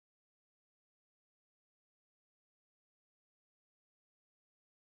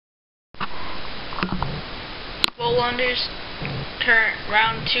Volander's turn,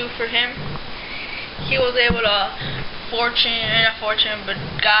 round 2 for him. He was able to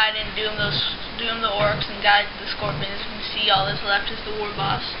guide and doom the Orks and guide the Scorpions. You can see all that's left is the war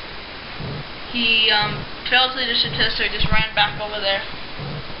boss. He failed leadership test, so he just ran back over there.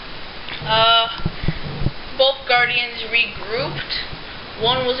 Both Guardians regrouped.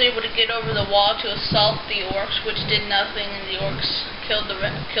 One was able to get over the wall to assault the Orks, which did nothing, and the Orks killed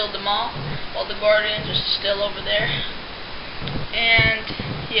them all, while the Guardians are still over there. And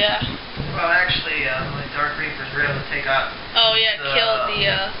yeah. Well, actually, my Dark Reapers were able to take out. Oh yeah, kill the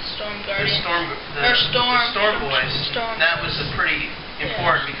Storm Guardians. The Storm Boys. That was pretty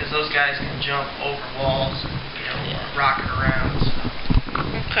important because those guys can jump over walls and rocket around. So.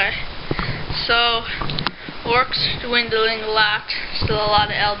 Okay. So. Orks dwindling a lot, still a lot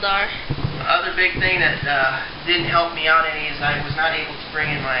of Eldar. The other big thing that didn't help me out any is I was not able to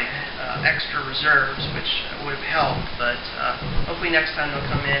bring in my extra reserves, which would have helped, but hopefully next time they'll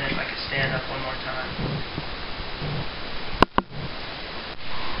come in if I could stand up one more time.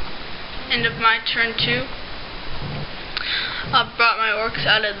 End of my turn 2. I brought my Orks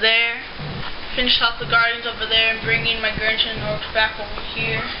out of there, finished off the Guardians over there, and bringing my Greendawnify Orks back over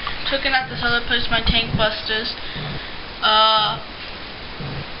here. Took it out this other place, my tank busters.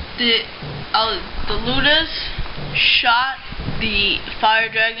 The looters shot the fire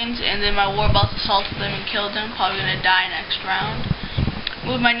dragons, and then my warboss assaulted them and killed them. Probably gonna die next round.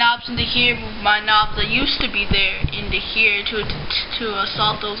 Moved my knobs into here. Moved my knobs that used to be there into here to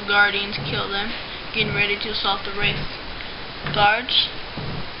assault those guardians, kill them. Getting ready to assault the wraith guards.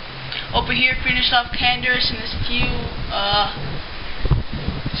 Over here, finished off Canderous and this few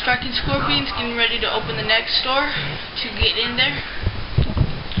striking scorpions, getting ready to open the next door to get in there.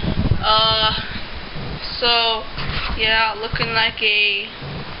 So yeah, looking like a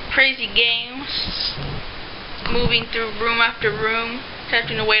crazy game. Moving through room after room,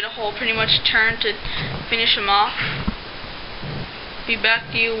 having to wait a whole pretty much turn to finish them off. Be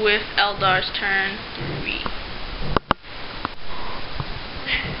back to you with Eldar's turn 3.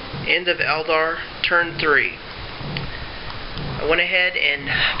 End of Eldar, turn 3. I went ahead and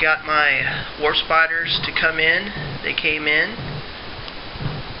got my war spiders to come in. They came in.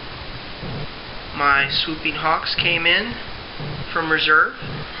 My swooping hawks came in from reserve.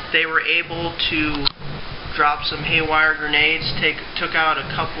 They were able to drop some haywire grenades, took out a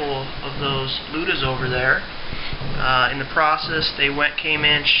couple of those looters over there. In the process, they came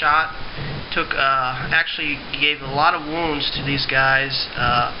in, shot, actually gave a lot of wounds to these guys.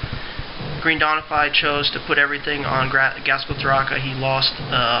 Greendawnify chose to put everything on Gascothraka. He lost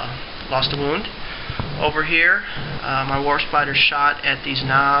a wound. Over here, my war spider shot at these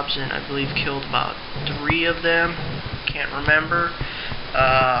knobs and I believe killed about 3 of them. Can't remember.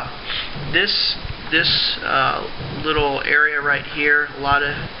 This little area right here, a lot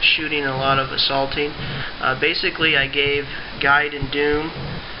of shooting and a lot of assaulting. Basically, I gave guide and doom.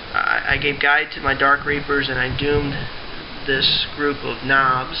 I gave guide to my Dark Reapers and I doomed this group of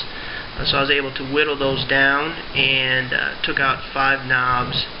knobs. So I was able to whittle those down and took out 5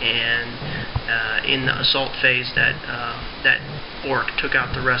 knobs, and in the assault phase that orc took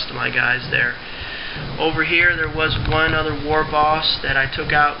out the rest of my guys there. Over here there was one other war boss that I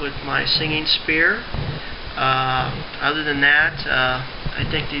took out with my singing spear. Other than that, I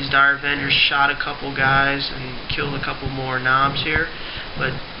think these Dire Avengers shot a couple guys and killed a couple more knobs here.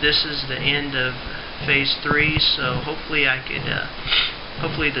 But this is the end of phase 3, so hopefully I could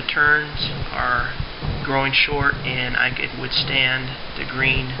hopefully the turns are growing short and I could withstand the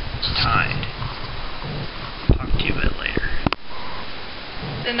green tide. Talk to you a bit later.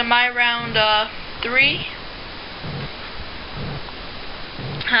 Into my round 3.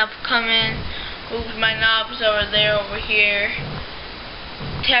 Have come in, moved my knobs over there, over here,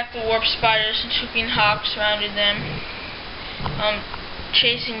 attacked the warp spiders and swooping hawks, surrounded them,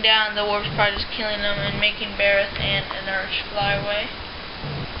 chasing down the warp spiders, killing them, and making Bareth and Anarch fly away.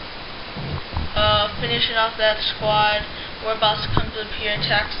 Finishing off that squad, Warboss comes up here,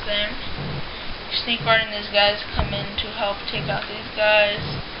 attacks them. Sneak guarding these guys come in to help take out these guys.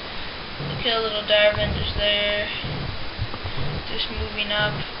 Kill little Dire Avengers there. Just moving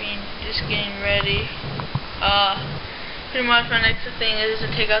up, just getting ready. Pretty much my next thing is to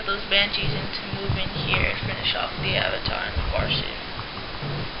take out those Banshees and to move in here and finish off the Avatar and the Farseer.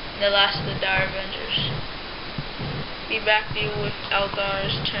 The last of the Dire Avengers. Be back to you with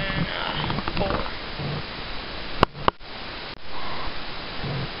Eldar's turn 4.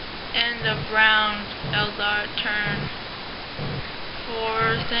 End of round, Eldar turn 4,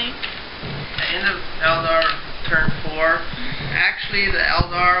 I think. End of Eldar turn 4. Actually, the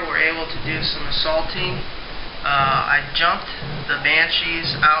Eldar were able to do some assaulting I jumped the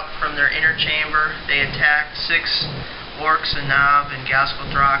Banshees out from their inner chamber. They attacked 6 Orks, a Nav, and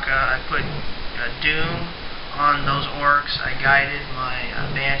Gascothraka. I put Doom on those Orks. I guided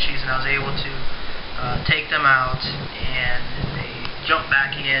my Banshees, and I was able to take them out, and they jumped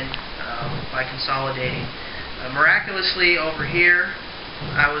back in by consolidating. Miraculously, over here,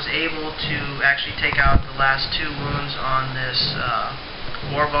 I was able to actually take out the last 2 wounds on this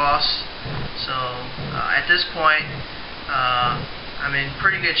war boss. So at this point, I'm in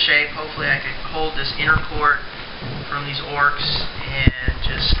pretty good shape. Hopefully I could hold this inner court from these Orks and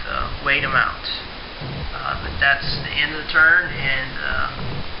just wait them out. But that's the end of the turn, and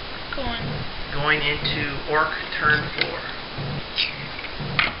going into Ork turn 4.